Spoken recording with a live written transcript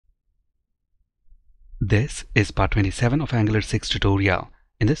This is part 27 of Angular 6 tutorial.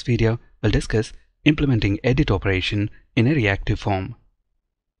 In this video, we'll discuss implementing edit operation in a reactive form.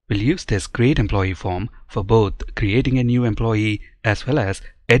 We'll use this createEmployee form for both creating a new employee as well as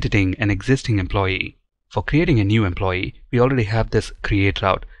editing an existing employee. For creating a new employee, we already have this create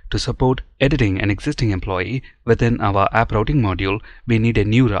route. To support editing an existing employee within our app routing module, we need a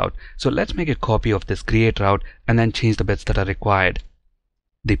new route. So let's make a copy of this create route and then change the bits that are required.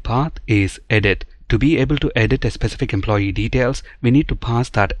 The path is edit. To be able to edit a specific employee details, we need to pass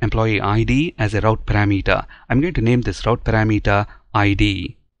that employee ID as a route parameter. I'm going to name this route parameter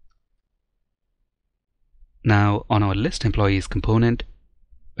ID. Now on our list employees component,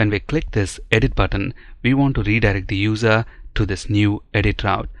 when we click this edit button, we want to redirect the user to this new edit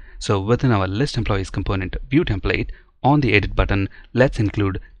route. So within our list employees component view template, on the edit button, let's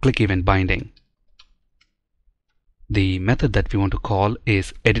include click event binding. The method that we want to call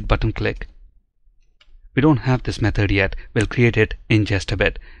is edit button click. We don't have this method yet. We'll create it in just a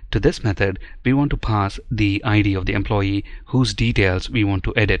bit. To this method, we want to pass the ID of the employee whose details we want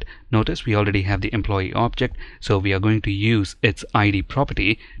to edit. Notice we already have the employee object, so we are going to use its ID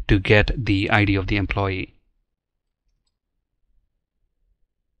property to get the ID of the employee.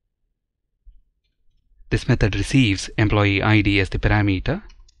 This method receives employee ID as the parameter.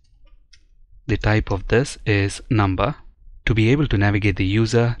 The type of this is number. To be able to navigate the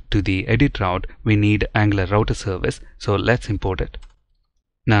user to the edit route, we need Angular router service, so let's import it.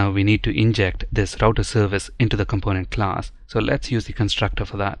 Now we need to inject this router service into the component class, so let's use the constructor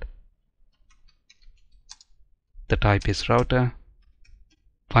for that. The type is router.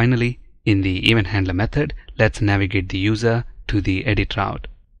 Finally, in the event handler method, let's navigate the user to the edit route.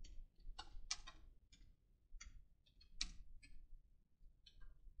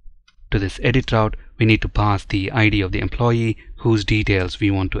 To this edit route, we need to pass the ID of the employee whose details we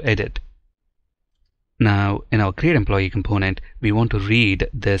want to edit. Now, in our createEmployee component, we want to read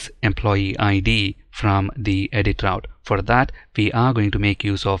this employee ID from the edit route. For that, we are going to make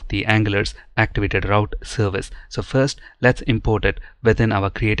use of the Angular's activated route service. So first, let's import it within our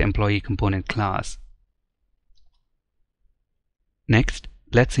createEmployee component class. Next,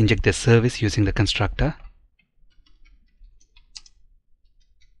 let's inject this service using the constructor.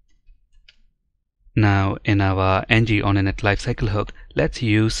 Now in our ng-on-init lifecycle hook, let's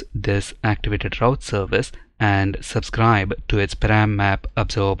use this activated route service and subscribe to its param map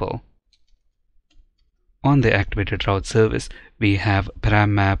observable. On the activated route service, we have param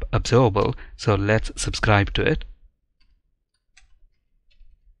map observable, so let's subscribe to it.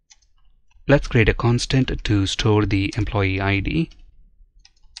 Let's create a constant to store the employee ID.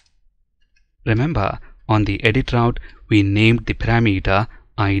 Remember, on the edit route, we named the parameter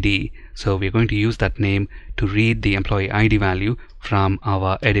ID. So we're going to use that name to read the employee ID value from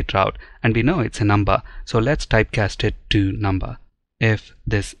our edit route. And we know it's a number, so let's typecast it to number. If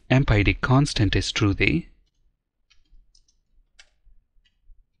this empid constant is truthy,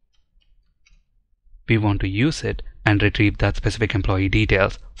 we want to use it and retrieve that specific employee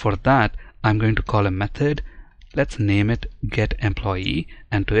details. For that, I'm going to call a method. Let's name it getEmployee,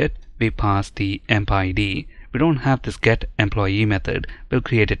 and to it we pass the empid. We don't have this getEmployee method. We'll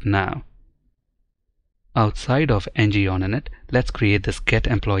create it now. Outside of ng-on-init, let's create this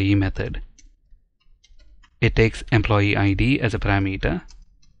getEmployee method. It takes employee ID as a parameter.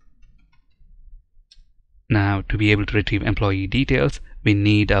 Now, to be able to retrieve employee details, we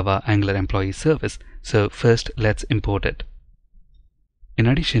need our Angular employee service. So first, let's import it. In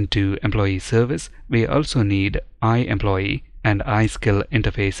addition to employee service, we also need iEmployee and iSkill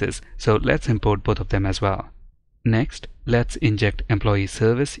interfaces. So let's import both of them as well. Next, let's inject employee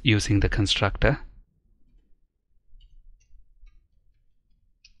service using the constructor.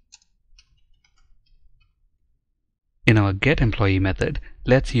 In our getEmployee method,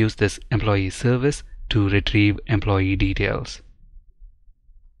 let's use this employee service to retrieve employee details.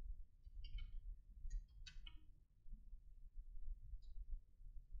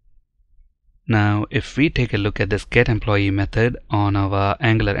 Now, if we take a look at this getEmployee method on our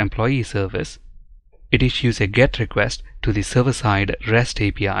Angular employee service, it issues a GET request to the server-side REST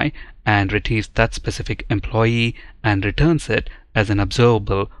API and retrieves that specific employee and returns it as an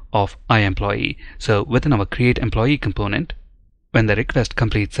observable of iEmployee. So within our createEmployee component, when the request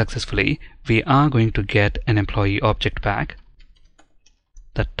completes successfully, we are going to get an employee object back.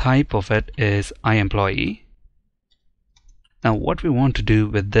 The type of it is iEmployee. Now what we want to do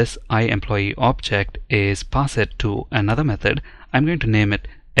with this iEmployee object is pass it to another method. I'm going to name it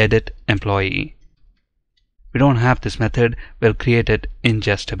editEmployee. We don't have this method. We'll create it in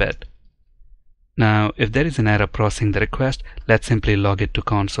just a bit. Now, if there is an error processing the request, let's simply log it to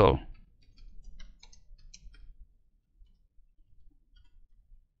console.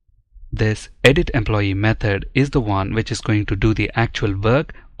 this edit employee method is the one which is going to do the actual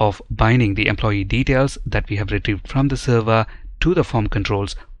work of binding the employee details that we have retrieved from the server to the form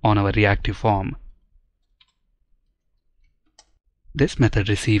controls on our reactive form. This method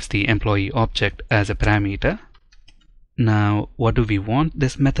receives the employee object as a parameter. Now, what do we want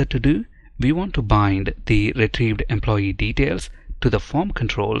this method to do? We want to bind the retrieved employee details to the form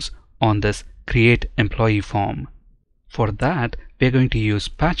controls on this create employee form. For that, we are going to use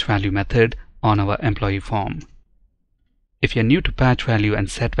patch value method on our employee form. If you're new to patch value and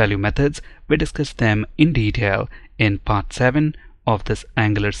set value methods, we discussed them in detail in part 7 of this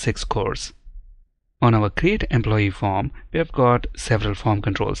Angular 6 course. On our create employee form, we have got several form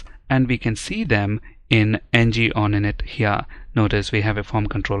controls and we can see them in ng on init here. Notice we have a form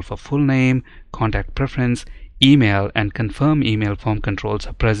control for full name, contact preference, email, and confirm email form controls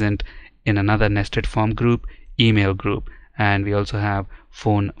are present in another nested form group, email group, and we also have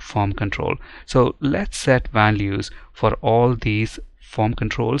phone form control. So let's set values for all these form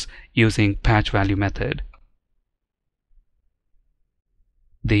controls using patch value method.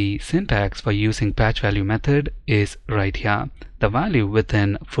 The syntax for using patch value method is right here. The value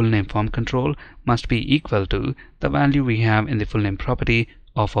within full name form control must be equal to the value we have in the full name property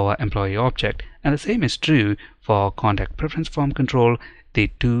of our employee object, and the same is true for contact preference form control, the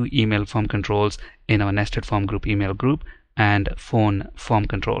two email form controls in our nested form group email group, and phone form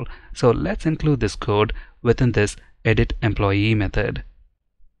control. So let's include this code within this edit employee method.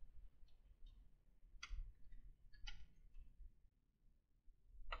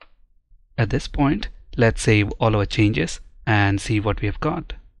 At this point, let's save all our changes and see what we have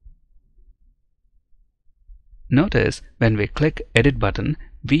got. Notice when we click edit button,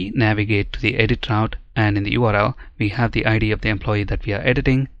 we navigate to the edit route, and in the URL we have the ID of the employee that we are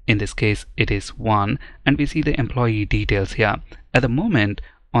editing. In this case it is 1, and we see the employee details here. At the moment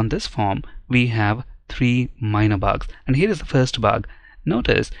on this form we have 3 minor bugs, and here is the first bug.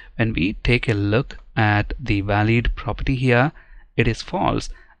 Notice when we take a look at the valid property here, it is false.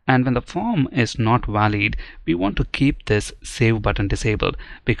 And when the form is not valid, we want to keep this save button disabled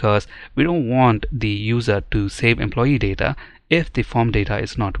because we don't want the user to save employee data if the form data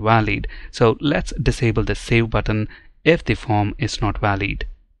is not valid. So let's disable the save button if the form is not valid.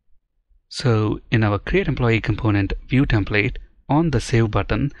 So in our create employee component view template, on the save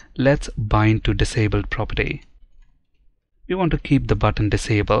button, let's bind to disabled property. We want to keep the button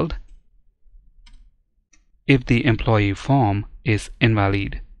disabled if the employee form is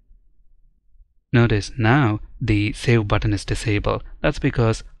invalid. Notice now the save button is disabled. That's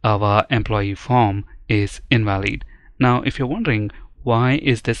because our employee form is invalid. Now if you're wondering why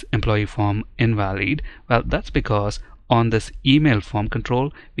is this employee form invalid, well, that's because on this email form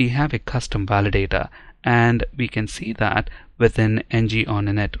control we have a custom validator, and we can see that within ng on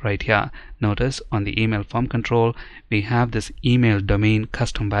init right here. Notice on the email form control we have this email domain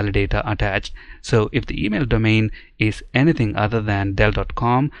custom validator attached. So if the email domain is anything other than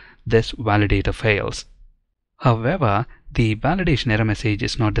del.com, this validator fails. However, the validation error message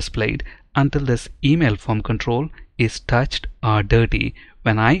is not displayed until this email form control is touched or dirty.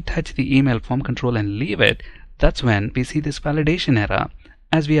 When I touch the email form control and leave it, that's when we see this validation error.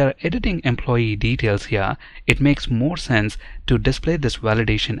 As we are editing employee details here, it makes more sense to display this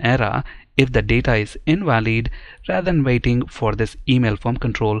validation error if the data is invalid rather than waiting for this email form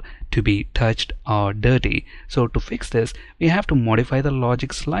control to be touched or dirty. So to fix this, we have to modify the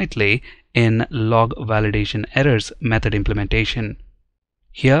logic slightly in log validation errors method implementation.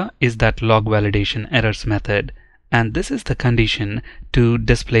 Here is that log validation errors method, and this is the condition to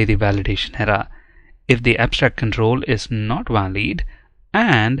display the validation error. If the abstract control is not valid,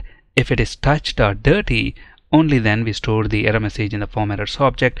 and if it is touched or dirty, only then we store the error message in the form errors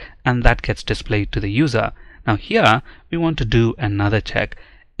object, and that gets displayed to the user. Now here we want to do another check.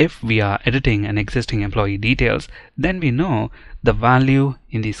 If we are editing an existing employee details, then we know the value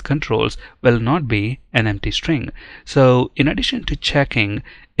in these controls will not be an empty string. So in addition to checking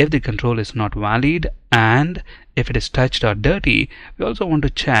if the control is not valid and if it is touched or dirty, we also want to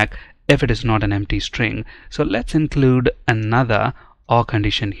check if it is not an empty string. So let's include another or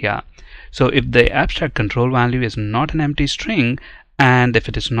condition here. So if the abstract control value is not an empty string and if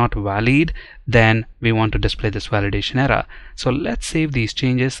it is not valid, then we want to display this validation error. So let's save these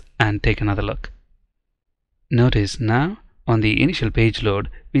changes and take another look. Notice now on the initial page load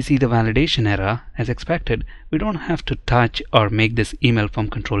we see the validation error as expected. We don't have to touch or make this email form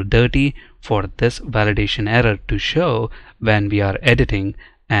control dirty for this validation error to show when we are editing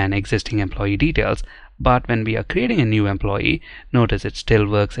an existing employee details. But when we are creating a new employee, notice it still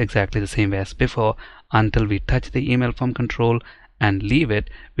works exactly the same way as before until we touch the email form control and leave it,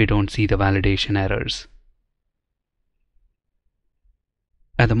 we don't see the validation errors.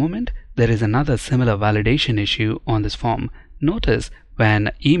 At the moment, there is another similar validation issue on this form. Notice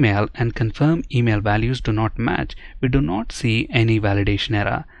when email and confirm email values do not match, we do not see any validation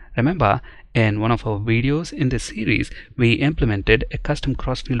error. Remember, in one of our videos in this series, we implemented a custom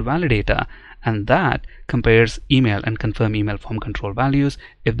cross-field validator, and that compares email and confirm email form control values.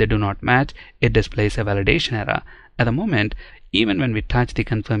 If they do not match, it displays a validation error. At the moment, even when we touch the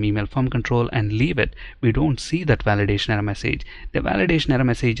confirm email form control and leave it, we don't see that validation error message. The validation error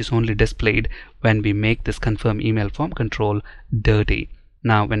message is only displayed when we make this confirm email form control dirty.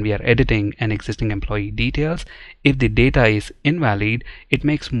 Now, when we are editing an existing employee details, if the data is invalid, it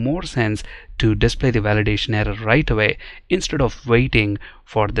makes more sense to display the validation error right away instead of waiting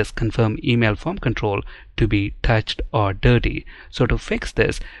for this confirm email form control to be touched or dirty. So to fix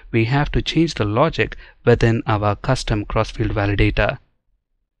this, we have to change the logic within our custom cross-field validator.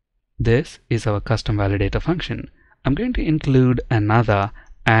 This is our custom validator function. I'm going to include another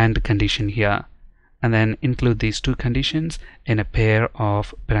AND condition here, and then include these two conditions in a pair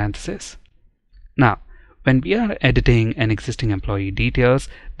of parentheses. Now, when we are editing an existing employee details,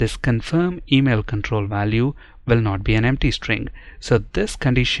 this confirm email control value will not be an empty string. So this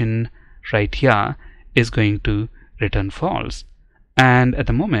condition right here is going to return false. And at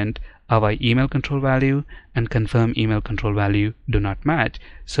the moment, our email control value and confirm email control value do not match.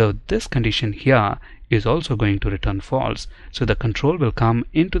 So this condition here is also going to return false. So the control will come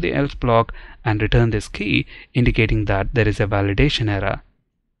into the else block and return this key, indicating that there is a validation error.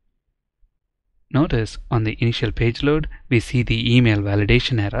 Notice on the initial page load, we see the email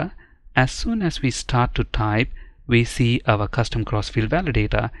validation error. As soon as we start to type, we see our custom cross-field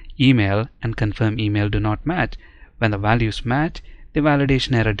validator, email and confirm email do not match. When the values match, the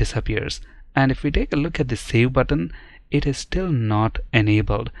validation error disappears. And if we take a look at the save button, it is still not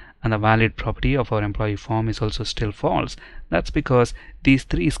enabled, and the valid property of our employee form is also still false. That's because these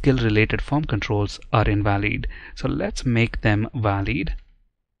three skill related form controls are invalid. So let's make them valid.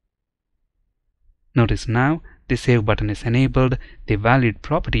 Notice now the save button is enabled, the valid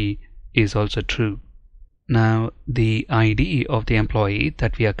property is also true. Now the ID of the employee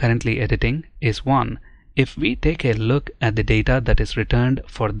that we are currently editing is 1. If we take a look at the data that is returned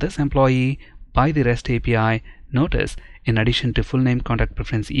for this employee by the REST API, notice in addition to full name, contact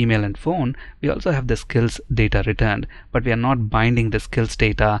preference, email and phone, we also have the skills data returned, but we are not binding the skills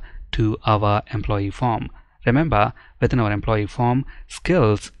data to our employee form. Remember, within our employee form,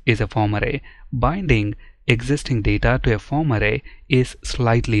 skills is a form array. Binding existing data to a form array is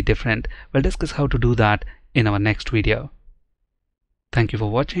slightly different. We'll discuss how to do that in our next video. Thank you for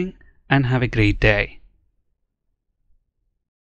watching and have a great day.